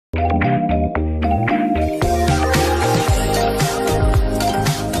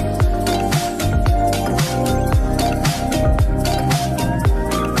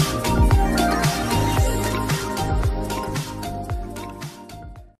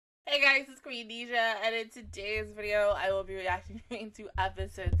Hey guys, it's Queendija, and in today's video, I will be reacting to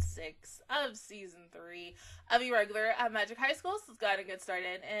episode 6 of season 3 of Irregular at Magic High School. So let's go ahead and get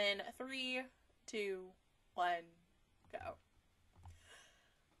started in 3, 2, 1, go.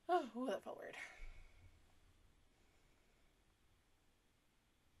 Oh, that felt weird.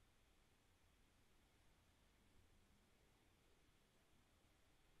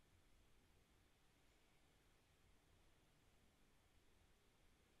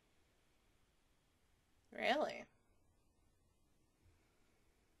 Really?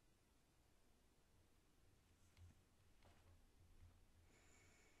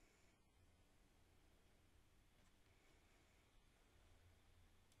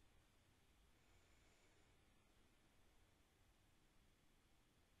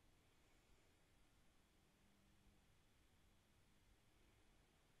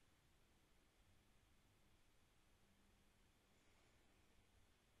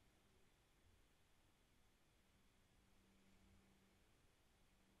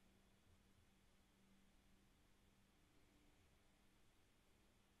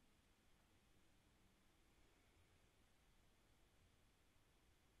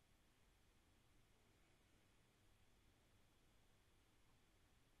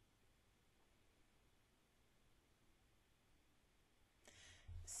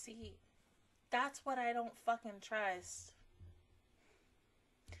 See, that's what I don't fucking trust.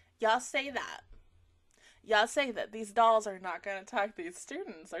 Y'all say that. Y'all say that these dolls are not gonna attack these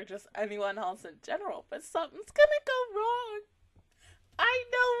students or just anyone else in general, but something's gonna go wrong. I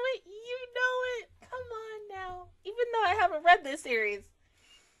know it. You know it. Come on now. Even though I haven't read this series.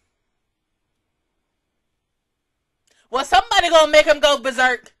 Well, somebody gonna make him go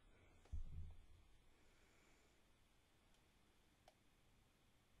berserk.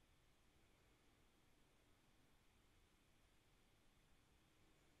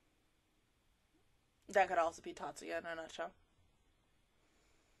 That could also be Tatsuya in a nutshell.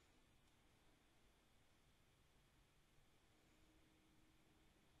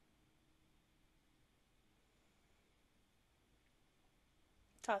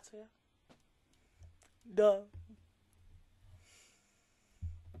 Tatsuya. Duh.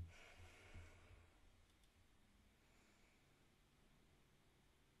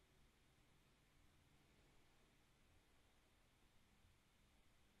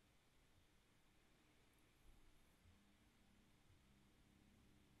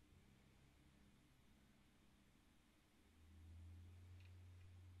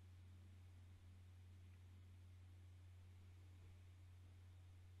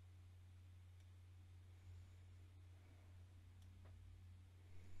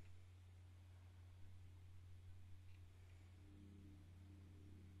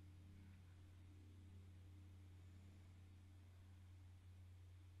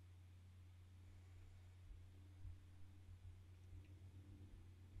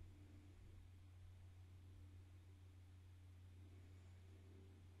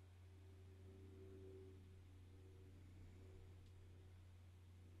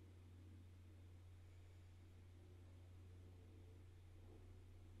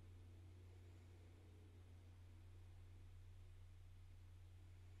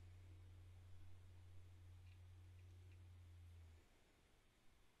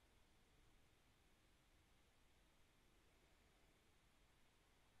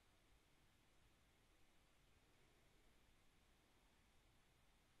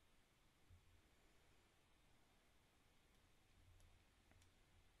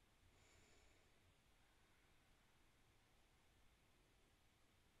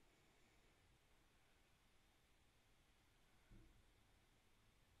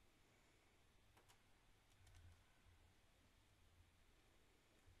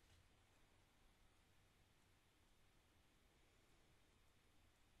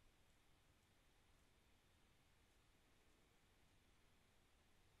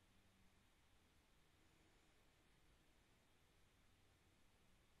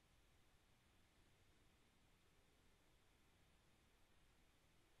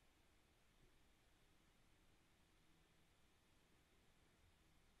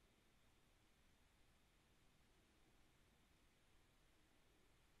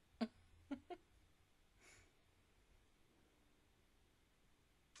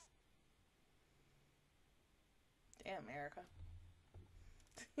 Damn, Erica.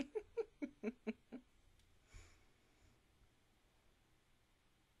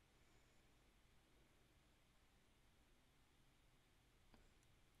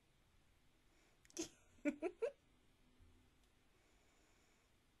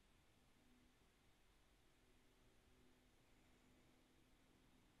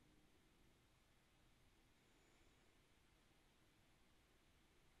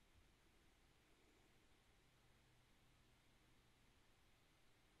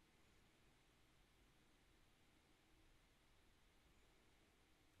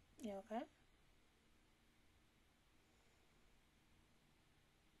 You okay?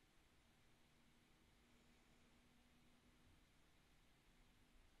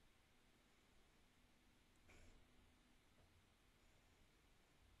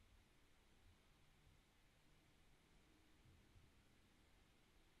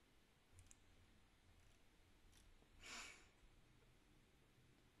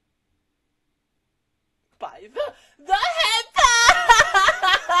 By the head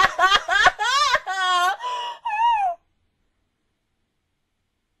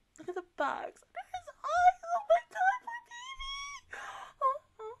Look at the bags. There's eyes. Oh my god, my baby.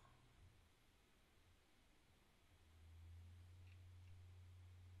 Oh.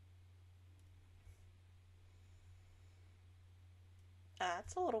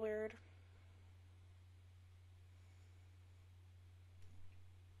 That's a little weird.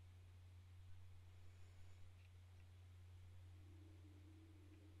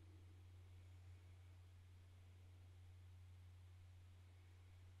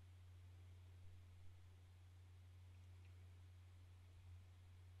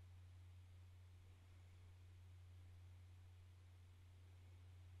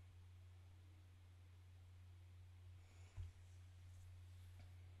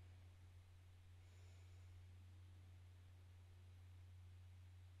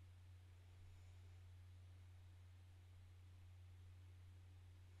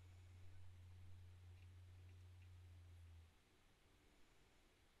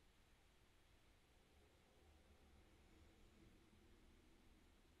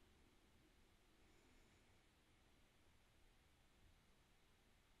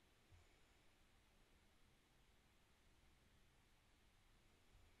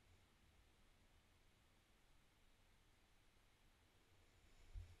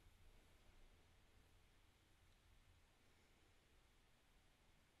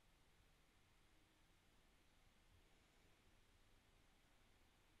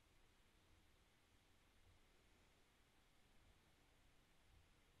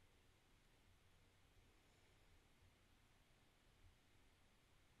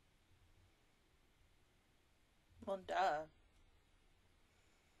 Well, duh.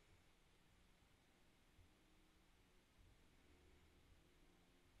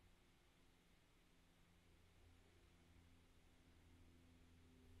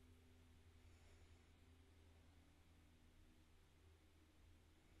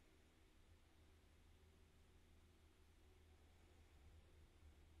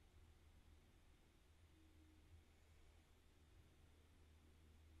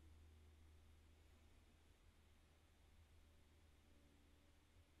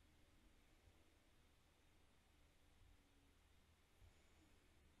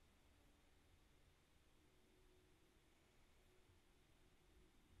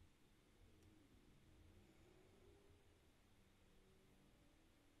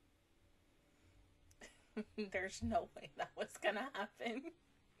 There's no way that was gonna happen.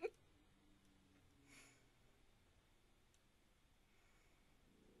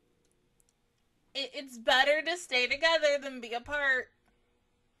 It's better to stay together than be apart.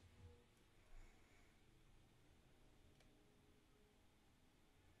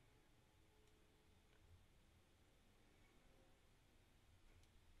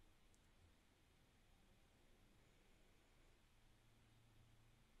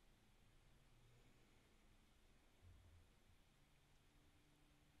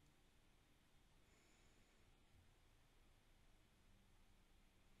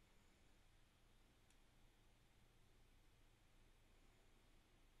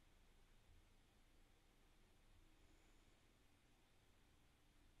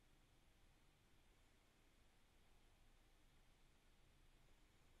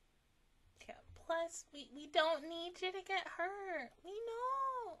 Yeah, plus, we don't need you to get hurt. We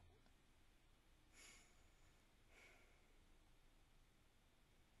know.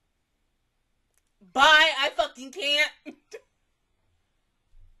 Bye, I fucking can't.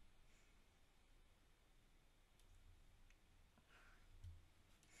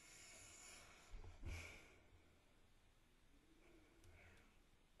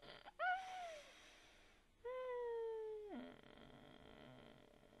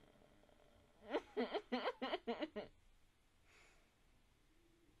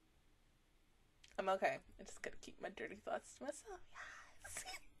 I'm okay. I just gotta keep my dirty thoughts to myself. Yes.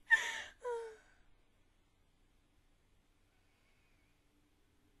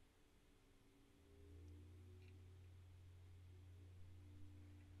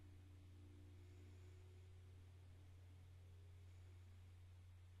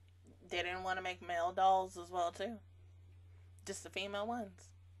 They didn't want to make male dolls as well, too. Just the female ones.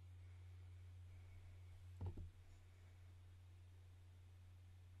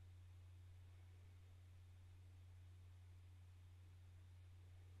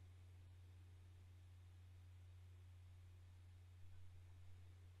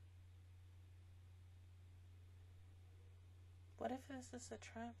 What if this is a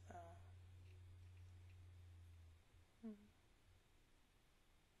trap, though?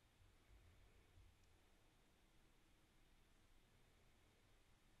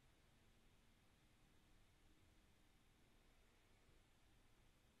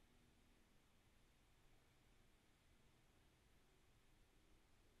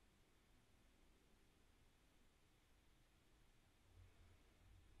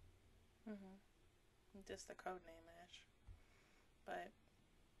 Just the code name ish. But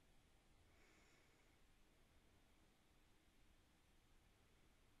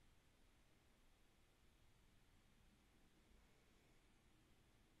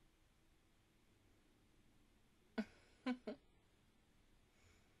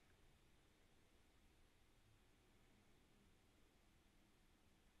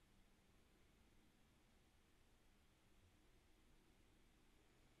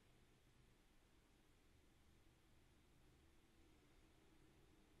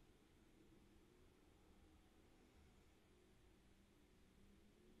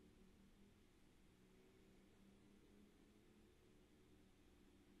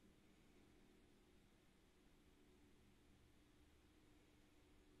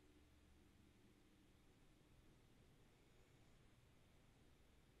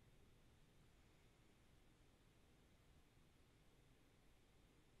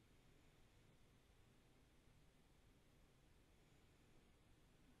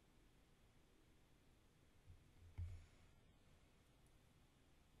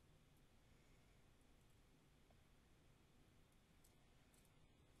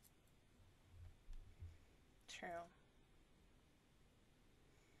true.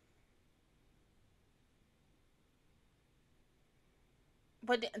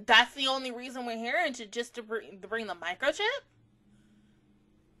 But that's the only reason we're here, and to bring the microchip?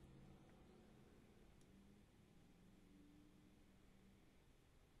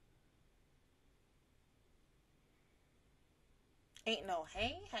 Ain't no,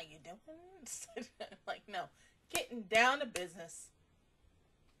 hey, how you doing? Like, no. Getting down to business.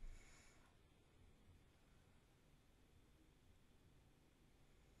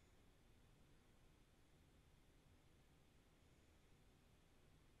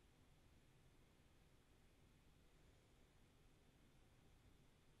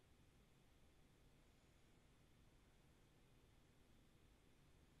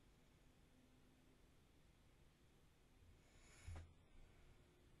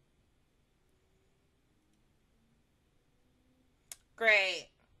 Great.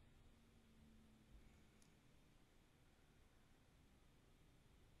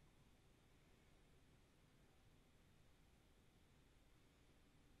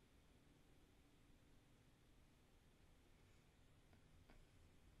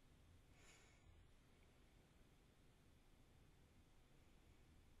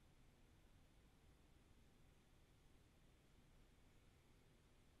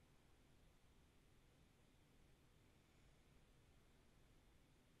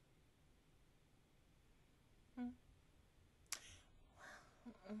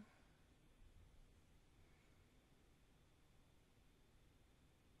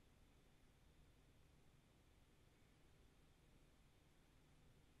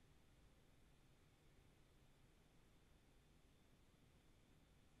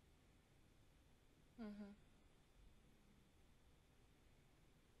 Mm-hmm.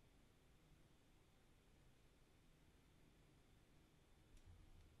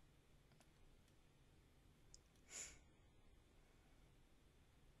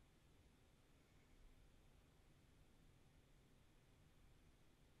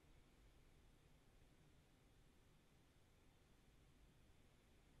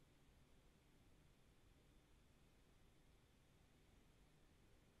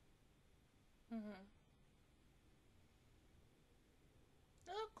 Mm-hmm.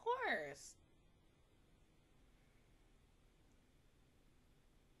 Of course.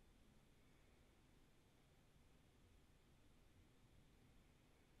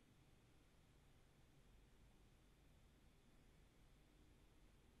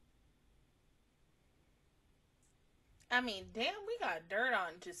 I mean, damn, we got dirt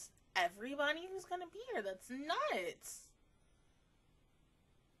on just everybody who's gonna be here. That's nuts.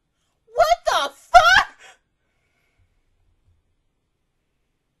 What the fuck?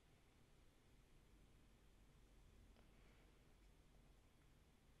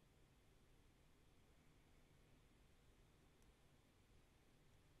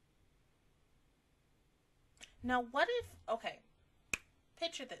 Now, what if, okay,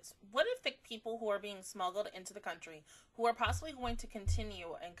 picture this. What if the people who are being smuggled into the country, who are possibly going to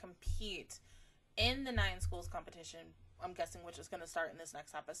continue and compete in the 9 schools competition, I'm guessing, which is going to start in this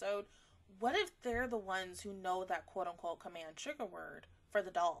next episode, what if they're the ones who know that quote unquote command trigger word for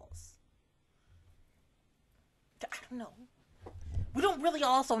the dolls? I don't know. We don't really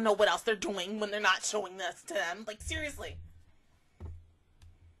also know what else they're doing when they're not showing this to them. Like, seriously.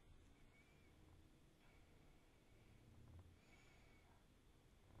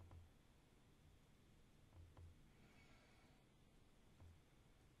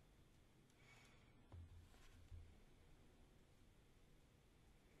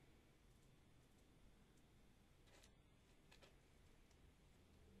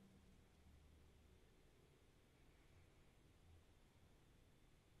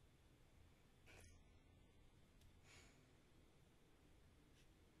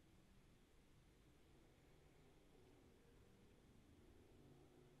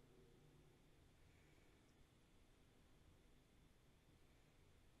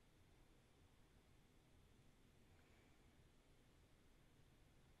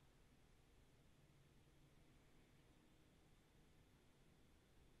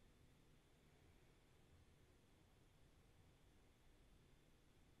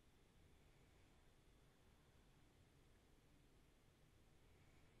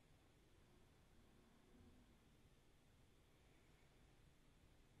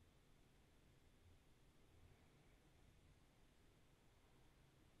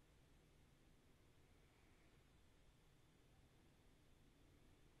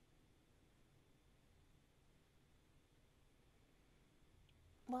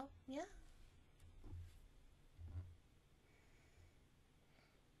 Well, yeah.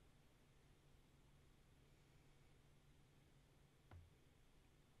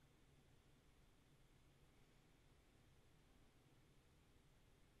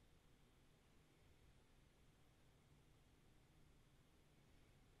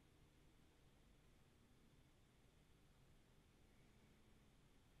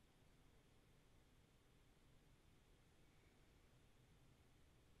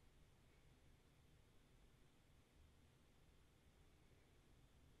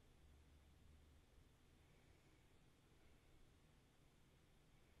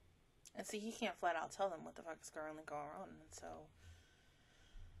 And see, he can't flat out tell them what the fuck is currently going on, and so.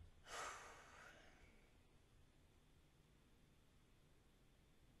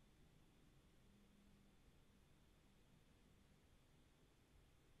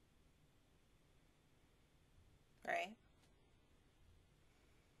 Right?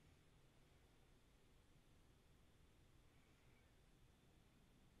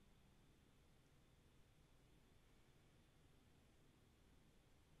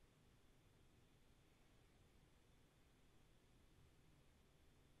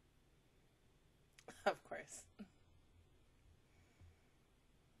 Of course.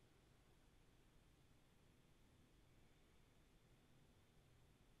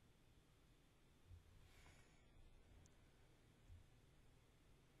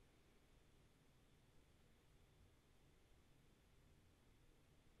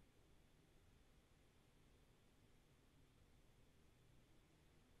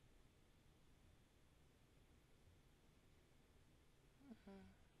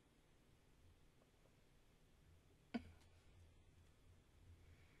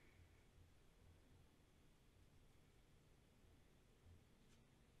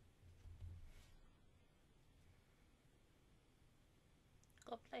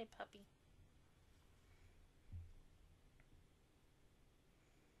 Go play, puppy.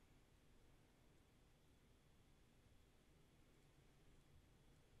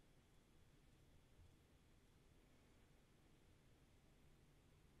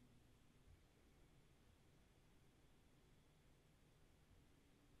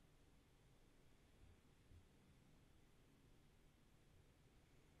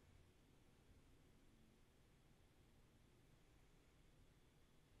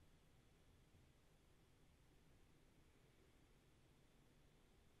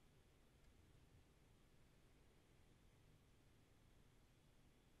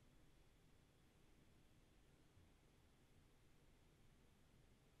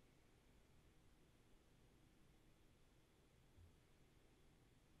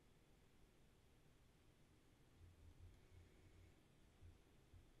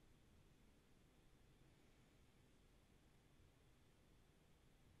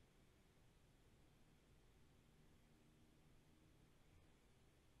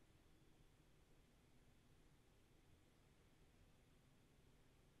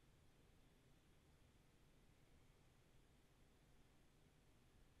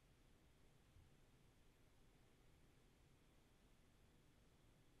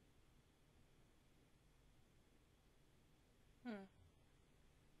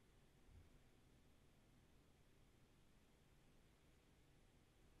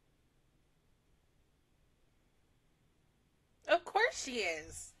 course she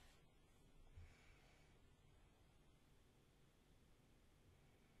is.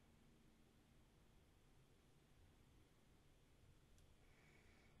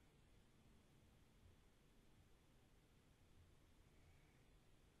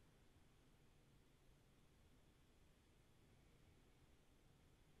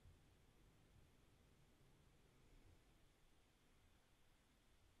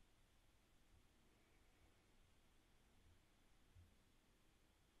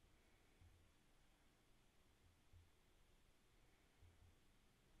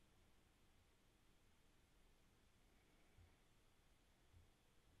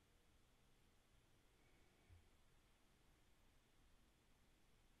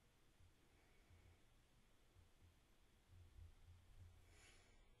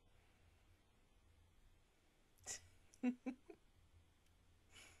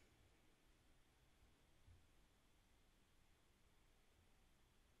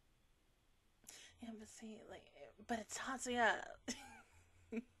 Yeah, but see, like, but it's Tatsuya.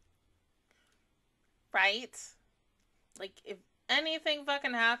 Right? Like, if anything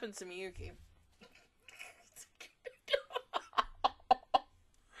fucking happens to Miyuki.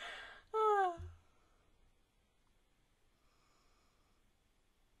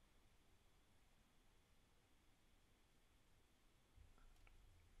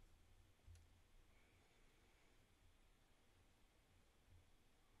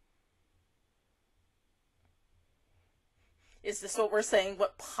 Is this what we're saying?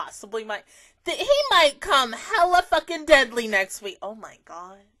 What possibly might... He might come hella fucking deadly next week. Oh my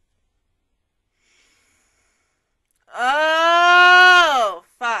god. Oh,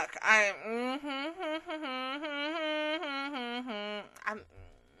 fuck. I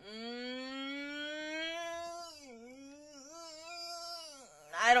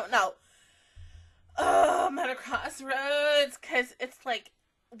don't know. Oh, I'm at a crossroads, because it's like,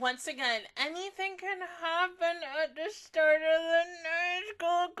 once again, anything can happen at the start of the night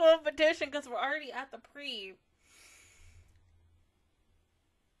school competition, because we're already at the pre.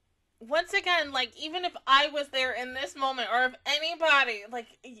 Once again, like, even if I was there in this moment, or if anybody, like,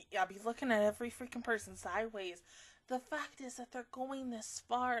 I'll be looking at every freaking person sideways. The fact is that they're going this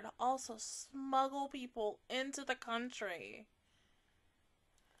far to also smuggle people into the country.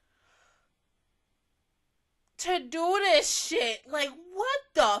 To do this shit. Like, what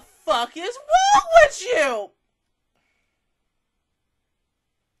the fuck is wrong with you?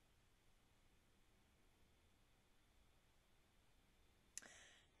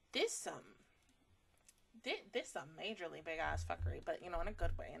 This some majorly big ass fuckery, but, you know, in a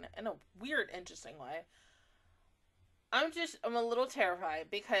good way, in a weird, interesting way. I'm a little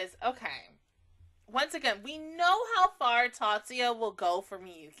terrified because, okay, once again, we know how far Tatsuya will go for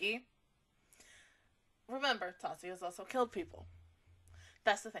Miyuki. Remember, Tatsuya's also killed people.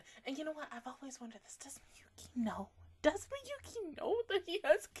 That's the thing. And you know what? I've always wondered this. Does Miyuki know? Does Miyuki know that he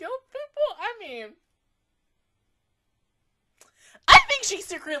has killed people? I mean, I think she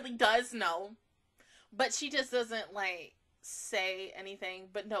secretly does know. But she just doesn't, like, say anything.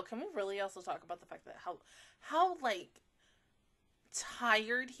 But no, can we really also talk about the fact that how like,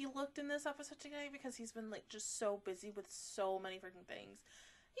 tired he looked in this episode today? Because he's been, like, just so busy with so many freaking things.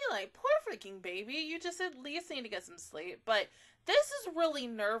 You're like, poor freaking baby, you just at least need to get some sleep. But this is really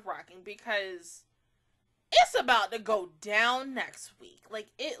nerve-wracking because it's about to go down next week. Like,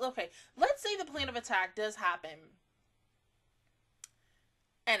 okay, let's say the plan of attack does happen.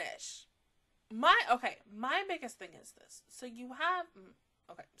 And-ish. My biggest thing is this. So you have,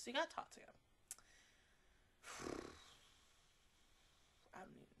 okay, so you got Tatsuya. I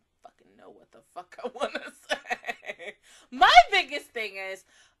don't even fucking know what the fuck I want to say. My biggest thing is,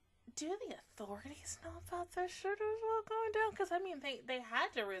 do the authorities know about this shit as well going down? Because, I mean, they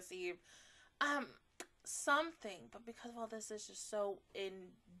had to receive something, but because all this is just so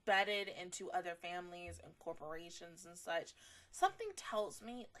embedded into other families and corporations and such, something tells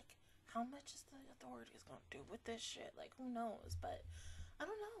me, like, how much is the authorities gonna do with this shit? Like, who knows? But I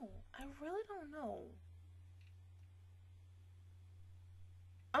don't know. I really don't know.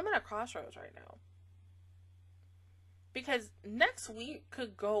 I'm at a crossroads right now. Because next week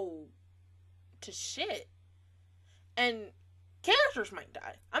could go to shit. And characters might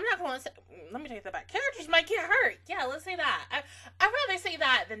die. I'm not going to say... Let me take that back. Characters might get hurt. Yeah, let's say that. I'd rather say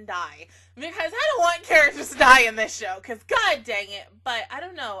that than die. Because I don't want characters to die in this show. Because god dang it. But I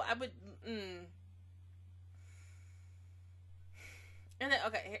don't know. I would... And then,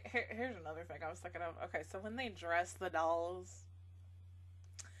 okay, here's another thing I was thinking of. Okay, so when they dress the dolls...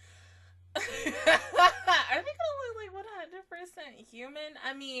 are they gonna look like 100% human.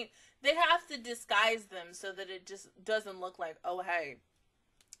 I mean, they have to disguise them so that it just doesn't look like, oh, hey,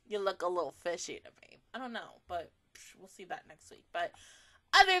 you look a little fishy to me. I don't know, but we'll see that next week. But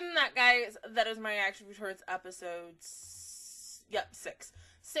other than that, guys, that is my reaction towards episodes. Yep, 6.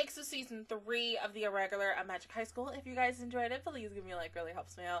 6 of season 3 of the Irregular at Magic High School. If you guys enjoyed it, please give me a like, really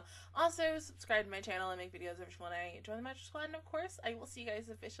helps me out. Also, subscribe to my channel and make videos every single night. Join the Magic Squad, and of course, I will see you guys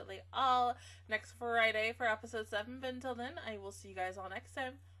officially all next Friday for episode 7. But until then, I will see you guys all next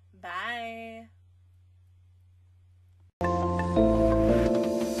time. Bye!